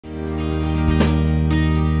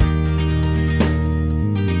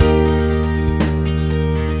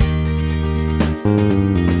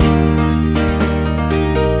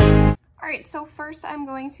right, so first I'm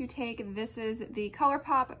going to take, this is the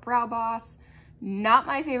ColourPop Brow Boss. Not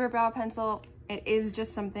my favorite brow pencil. It is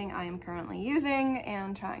just something I am currently using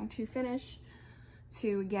and trying to finish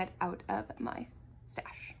to get out of my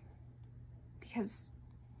stash. Because,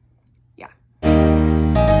 yeah.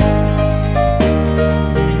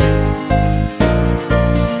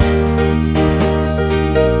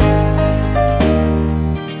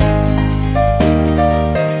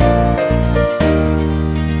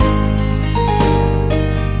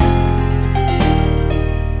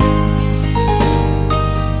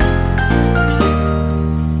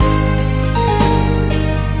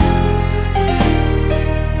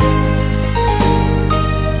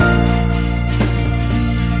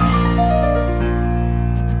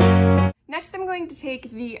 To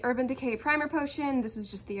take the Urban Decay Primer Potion. This is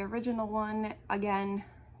just the original one. Again,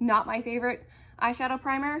 not my favorite eyeshadow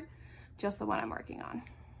primer, just the one I'm working on.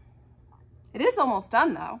 It is almost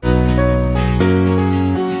done though.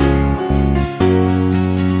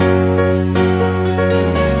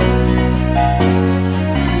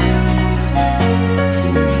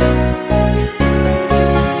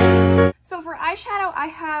 So for eyeshadow, I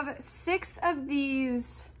have 6 of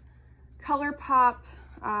these ColourPop,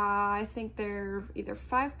 I think they're either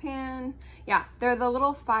 5-pan. Yeah, they're the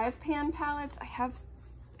little 5-pan palettes. I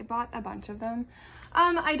bought a bunch of them.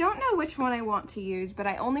 I don't know which one I want to use, but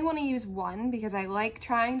I only want to use one because I like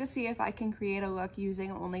trying to see if I can create a look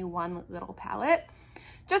using only one little palette.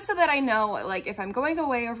 Just so that I know, like, if I'm going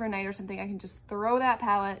away overnight or something, I can just throw that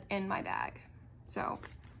palette in my bag. So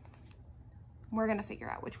we're gonna figure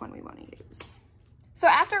out which one we want to use. So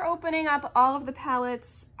after opening up all of the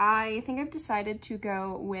palettes, I think I've decided to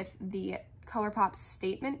go with the ColourPop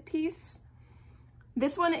Statement piece.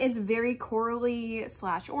 This one is very corally /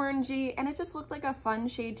 orangey, and it just looked like a fun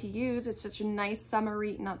shade to use. It's such a nice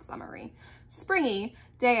springy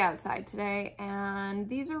day outside today, and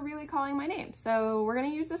these are really calling my name. So we're gonna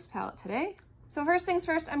use this palette today. So first things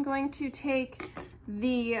first, I'm going to take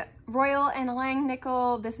the Royal &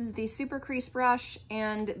 Langnickel. This is the Super Crease brush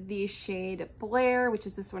and the shade Blair, which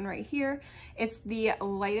is this one right here. It's the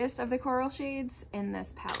lightest of the coral shades in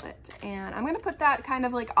this palette. And I'm gonna put that kind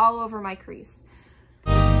of like all over my crease.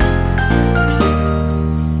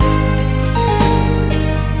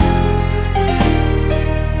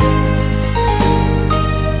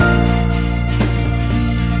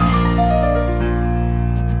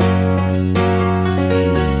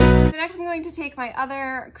 To take my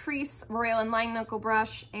other crease Royal & Langnickel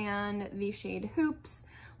brush and the shade Hoops,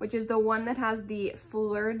 which is the one that has the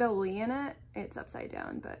fleur-de-lis in it. It's upside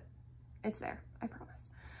down, but it's there, I promise.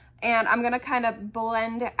 And I'm gonna kind of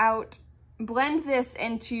blend this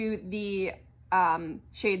into the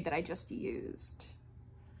shade that I just used.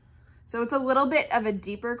 So it's a little bit of a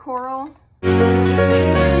deeper coral.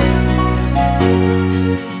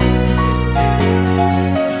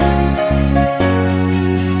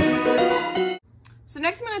 So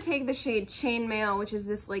next I'm going to take the shade Chainmail, which is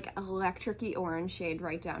this like electric-y orange shade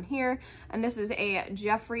right down here. And this is a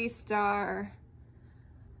Jeffree Star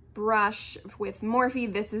brush with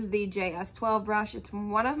Morphe. This is the JS12 brush. It's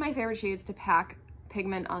one of my favorite shades to pack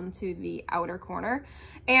pigment onto the outer corner.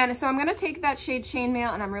 And so I'm going to take that shade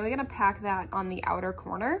Chainmail and I'm really going to pack that on the outer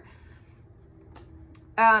corner.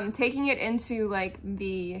 Taking it into like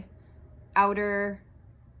the outer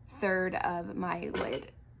third of my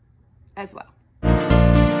lid as well.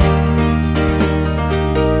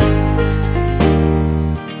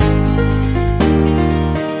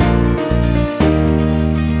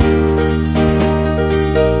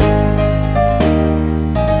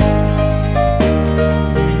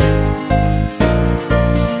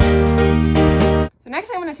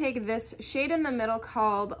 Take this shade in the middle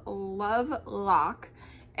called Love Lock,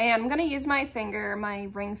 and I'm going to use my finger, my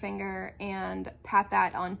ring finger, and pat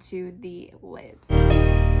that onto the lid. I'm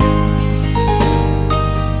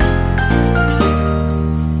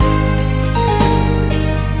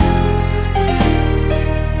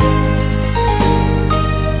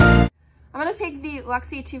going to take the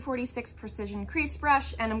Luxie 246 Precision Crease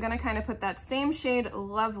Brush, and I'm going to kind of put that same shade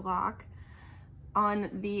Love Lock on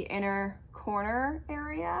the inner corner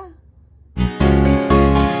area.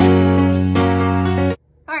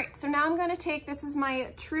 All right, so now I'm gonna take, this is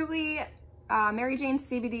my Truly Mary Jane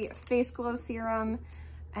CBD Face Glow Serum,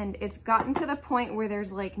 and it's gotten to the point where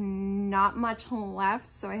there's like not much left,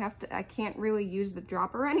 so I can't really use the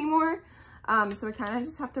dropper anymore. So I kind of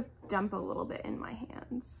just have to dump a little bit in my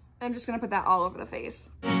hands. I'm just gonna put that all over the face.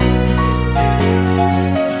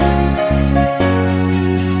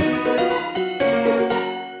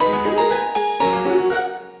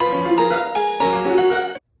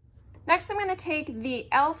 Next, I'm gonna take the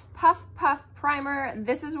e.l.f. Puff Puff Primer.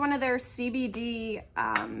 This is one of their CBD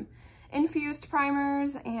infused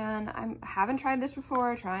primers, and I haven't tried this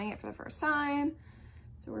before, trying it for the first time.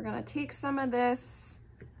 So we're gonna take some of this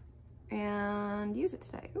and use it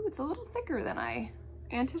today. Ooh, it's a little thicker than I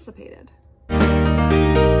anticipated.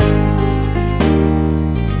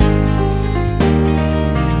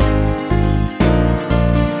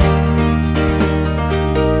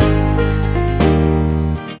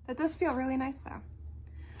 That does feel really nice though.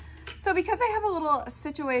 So because I have a little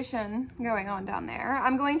situation going on down there,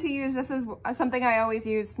 I'm going to use, this is something I always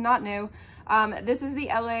use, not new. This is the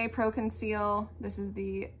LA Pro Conceal. This is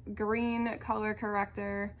the green color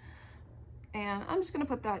corrector. And I'm just gonna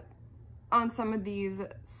put that on some of these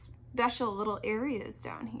special little areas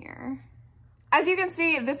down here. As you can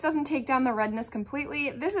see, this doesn't take down the redness completely.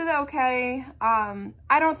 This is okay. I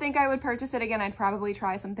don't think I would purchase it again. I'd probably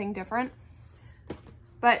try something different.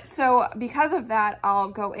 But so because of that, I'll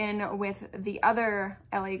go in with the other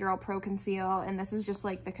LA Girl Pro Conceal, and this is just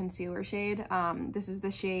like the concealer shade. This is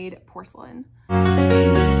the shade Porcelain.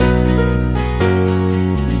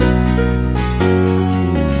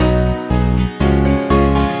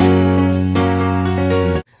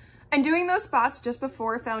 And doing those spots just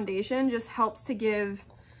before foundation just helps to give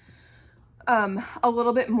a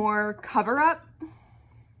little bit more cover up,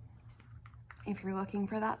 if you're looking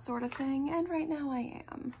for that sort of thing, and right now I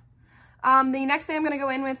am. The next thing I'm gonna go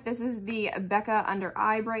in with, this is the Becca Under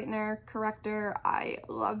Eye Brightener Corrector. I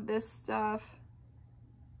love this stuff.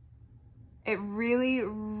 It really,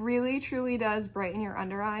 really, truly does brighten your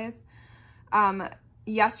under eyes.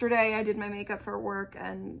 Yesterday I did my makeup for work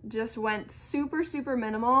and just went super, super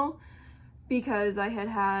minimal because I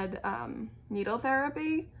had needle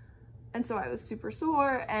therapy. And so I was super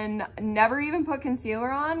sore and never even put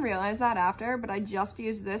concealer on, realized that after, but I just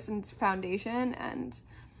used this in foundation and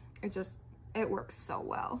it works so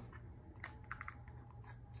well.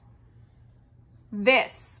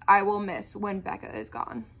 This I will miss when Becca is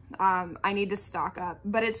gone. I need to stock up,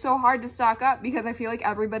 but it's so hard to stock up because I feel like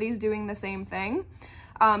everybody's doing the same thing.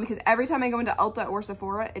 Because every time I go into Ulta or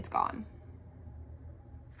Sephora, it's gone.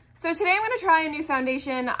 So today I'm gonna try a new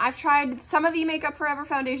foundation. I've tried some of the Makeup Forever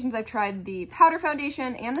foundations. I've tried the powder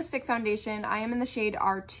foundation and the stick foundation. I am in the shade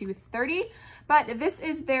R230, but this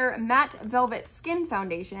is their Matte Velvet Skin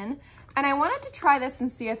Foundation. And I wanted to try this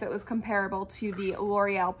and see if it was comparable to the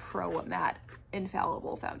L'Oreal Pro Matte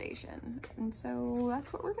Infallible Foundation. And so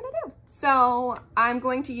that's what we're gonna do. So I'm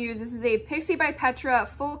going to use, this is a Pixi by Petra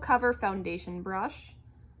Full Cover Foundation Brush.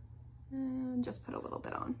 And just put a little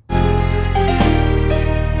bit on.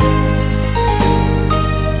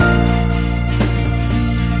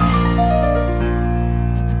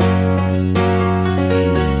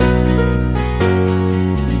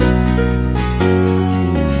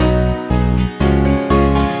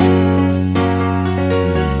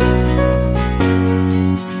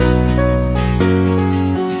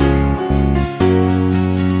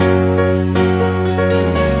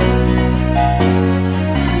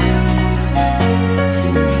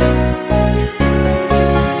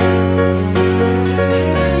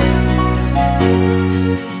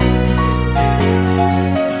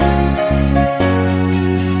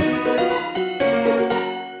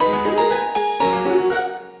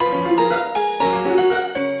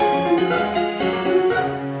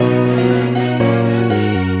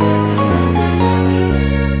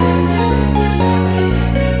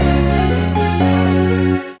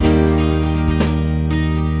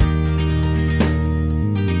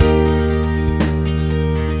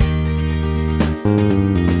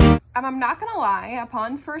 I'm not gonna lie,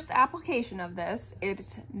 upon first application of this,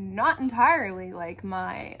 it's not entirely like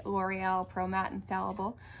my L'Oreal Pro Matte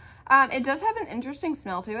Infallible. It does have an interesting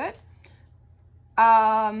smell to it.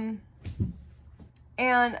 And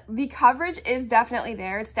the coverage is definitely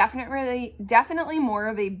there. It's definitely more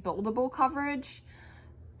of a buildable coverage,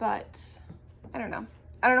 but I don't know.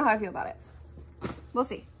 I don't know how I feel about it. We'll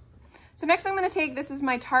see. So next I'm gonna take, this is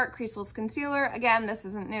my Tarte Creaseless Concealer. Again, this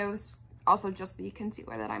isn't new. It's also just the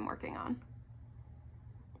concealer that I'm working on.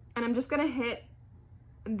 And I'm just gonna hit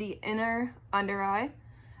the inner under eye.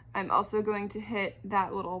 I'm also going to hit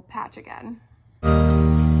that little patch again.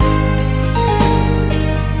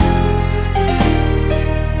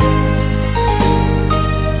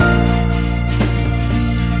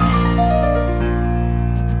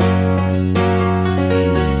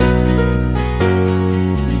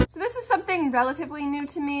 So this is something relatively new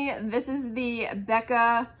to me. This is the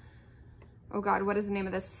Becca, oh God, what is the name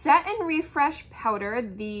of this? Set and Refresh Powder,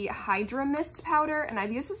 the Hydra Mist Powder. And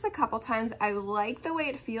I've used this a couple times. I like the way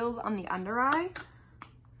it feels on the under eye.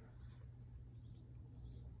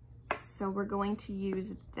 So we're going to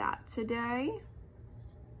use that today.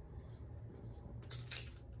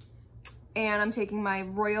 And I'm taking my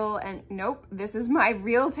this is my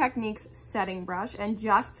Real Techniques setting brush and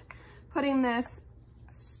just putting this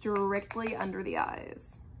strictly under the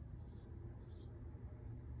eyes.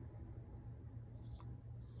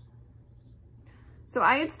 So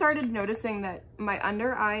I had started noticing that my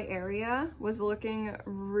under eye area was looking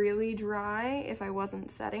really dry if I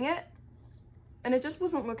wasn't setting it, and it just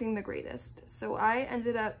wasn't looking the greatest. So I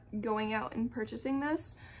ended up going out and purchasing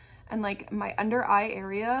this, and like my under eye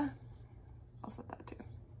area, I'll set that too.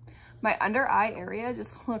 My under eye area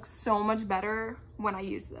just looks so much better when I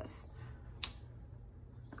use this,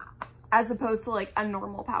 as opposed to like a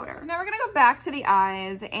normal powder. Now we're gonna go back to the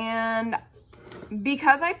eyes, and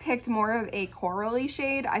because I picked more of a corally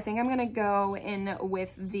shade, I think I'm gonna go in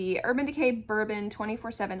with the Urban Decay Bourbon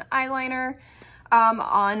 24/7 eyeliner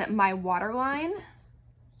on my waterline.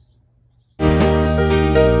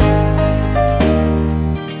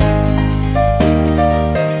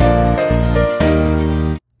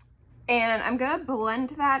 And I'm gonna blend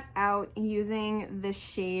that out using the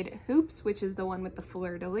shade Hoops, which is the one with the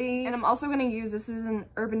fleur-de-lis. And I'm also gonna use, this is an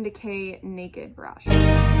Urban Decay Naked brush.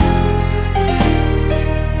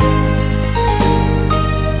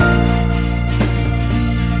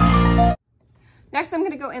 Next, I'm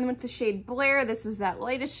gonna go in with the shade Blair. This is that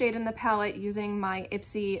lightest shade in the palette, using my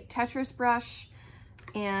Ipsy Tetris brush,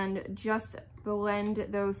 and just blend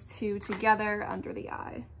those two together under the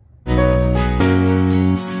eye.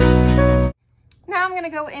 Now I'm gonna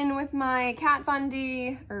go in with my Kat Von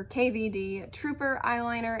D, or KVD, Trooper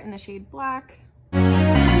eyeliner in the shade Black. And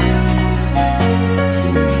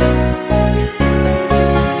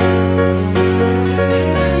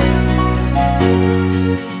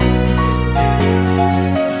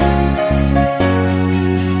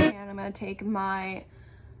I'm gonna take my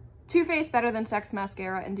Too Faced Better Than Sex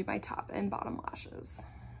mascara and do my top and bottom lashes.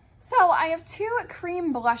 So I have two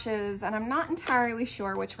cream blushes, and I'm not entirely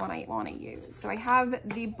sure which one I want to use. So I have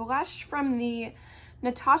the blush from the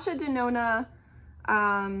Natasha Denona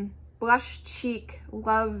Blush Cheek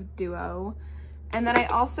Love Duo. And then I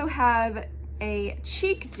also have a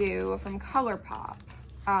Cheek Dew from ColourPop.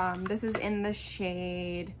 This is in the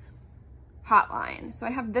shade Hotline. So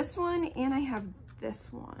I have this one and I have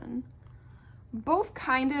this one. Both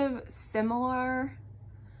kind of similar.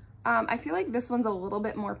 I feel like this one's a little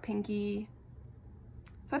bit more pinky.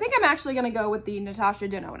 So I think I'm actually gonna go with the Natasha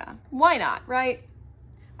Denona. Why not, right?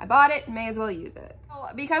 I bought it, may as well use it. So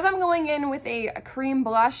because I'm going in with a cream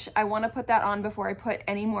blush, I wanna put that on before I put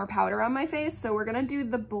any more powder on my face. So we're gonna do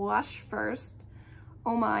the blush first.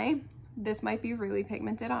 Oh my, this might be really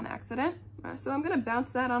pigmented on accident. So I'm gonna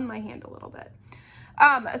bounce that on my hand a little bit.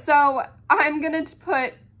 So I'm gonna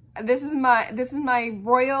put, this is my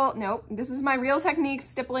Real Techniques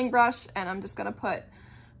stippling brush, and I'm just gonna put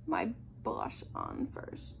my blush on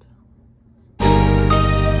first.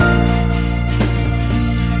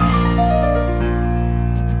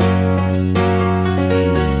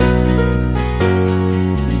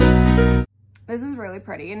 This is really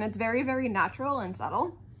pretty, and it's very, very natural and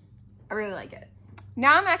subtle. I really like it.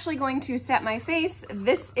 Now I'm actually going to set my face.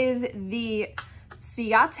 This is the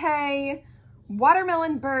Ciate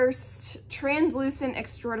Watermelon Burst Translucent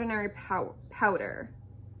Extraordinary Powder.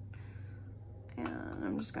 And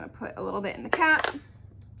I'm just gonna put a little bit in the cap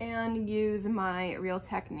and use my Real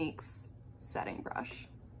Techniques setting brush.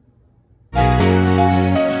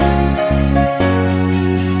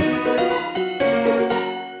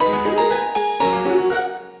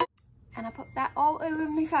 And I put that all over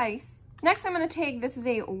my face. Next I'm gonna take, this is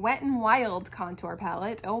a Wet n Wild contour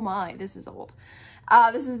palette. Oh my, this is old.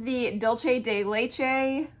 This is the Dolce de Leche,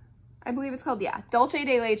 I believe it's called, yeah, Dolce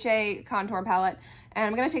de Leche contour palette. And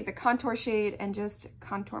I'm gonna take the contour shade and just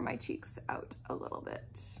contour my cheeks out a little bit.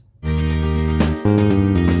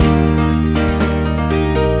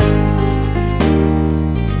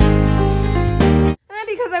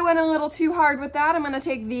 Because I went a little too hard with that, I'm gonna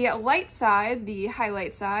take the light side, the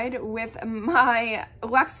highlight side, with my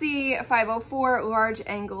Luxie 504 large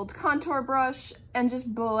angled contour brush and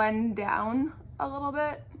just blend down a little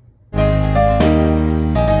bit.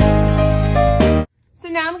 So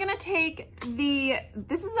now I'm gonna take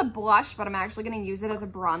this is a blush, but I'm actually gonna use it as a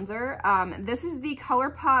bronzer. This is the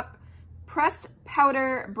ColourPop Pressed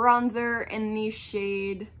Powder Bronzer in the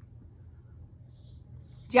shade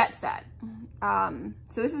Jet Set.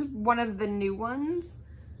 So this is one of the new ones,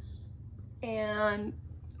 and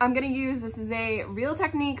I'm gonna use, this is a Real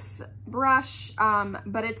Techniques brush,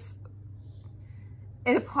 but it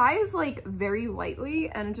applies like very lightly,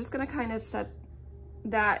 and I'm just gonna kind of set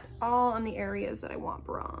that all on the areas that I want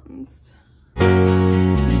bronzed.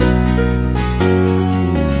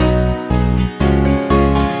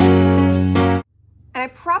 And I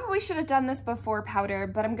probably should have done this before powder,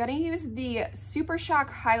 but I'm gonna use the Super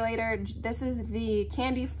Shock highlighter. This is the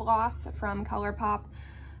Candy Floss from ColourPop.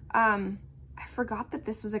 I forgot that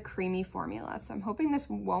this was a creamy formula, so I'm hoping this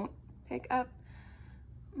won't pick up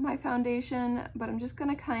my foundation, but I'm just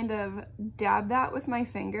gonna kind of dab that with my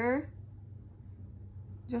finger,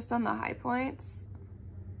 just on the high points.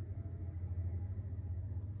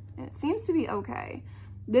 And it seems to be okay.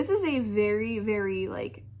 This is a very, very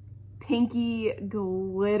like pinky,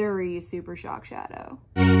 glittery Super Shock shadow.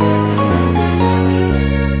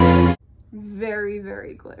 Very,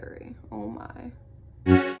 very glittery. Oh my.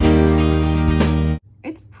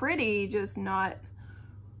 It's pretty, just not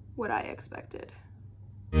what I expected.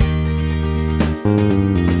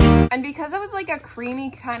 And because it was like a creamy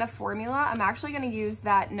kind of formula, I'm actually gonna use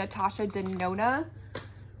that Natasha Denona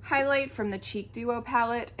highlight from the Cheek Duo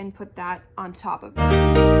palette and put that on top of it.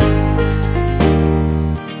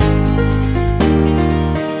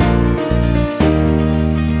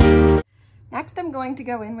 Next, I'm going to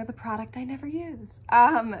go in with a product I never use.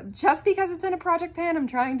 Just because it's in a project pan, I'm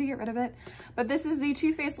trying to get rid of it. But this is the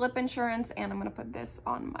Too Faced Lip Insurance, and I'm gonna put this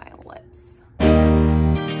on my lips.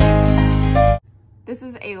 This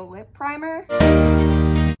is a lip primer,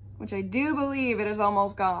 which I do believe it is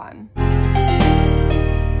almost gone.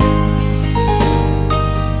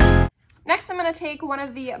 Next, I'm gonna take one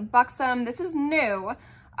of the Buxom, this is new.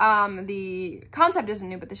 The concept isn't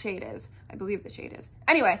new, but the shade is. I believe the shade is.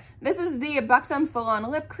 Anyway, this is the Buxom Full On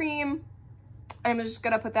Lip Cream. I'm just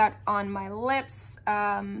gonna put that on my lips.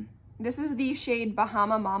 This is the shade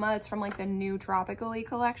Bahama Mama. It's from like the new Tropically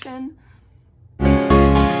collection.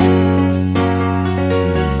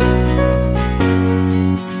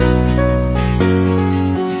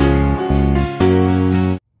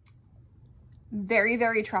 Very,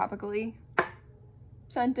 very tropically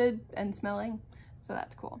scented and smelling, so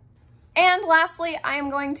that's cool. And lastly, I am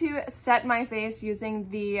going to set my face using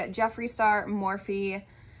the Jeffree Star Morphe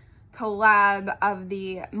collab of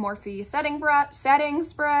the Morphe setting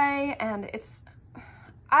spray, and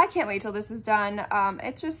I can't wait till this is done.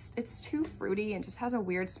 It's too fruity and just has a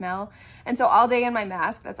weird smell, and so all day in my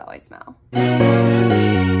mask, that's all I smell.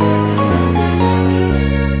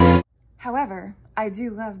 However, I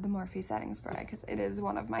do love the Morphe setting spray because it is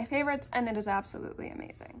one of my favorites and it is absolutely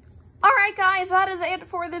amazing. All right, guys, that is it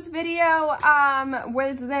for this video.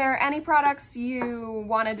 Was there any products you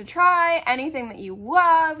wanted to try? Anything that you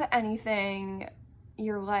love? Anything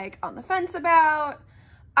you're like on the fence about?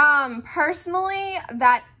 Personally,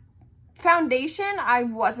 that foundation I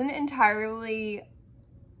wasn't entirely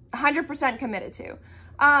 100% committed to.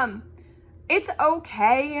 It's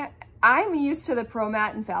okay. I'm used to the Pro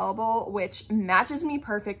Matte Infallible, which matches me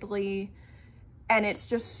perfectly, and it's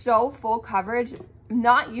just so full coverage. I'm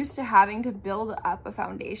not used to having to build up a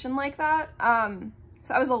foundation like that.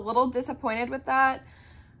 So I was a little disappointed with that.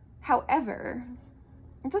 However,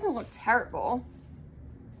 it doesn't look terrible.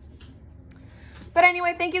 But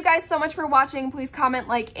anyway, thank you guys so much for watching. Please comment,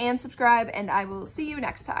 like, and subscribe, and I will see you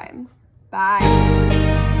next time. Bye.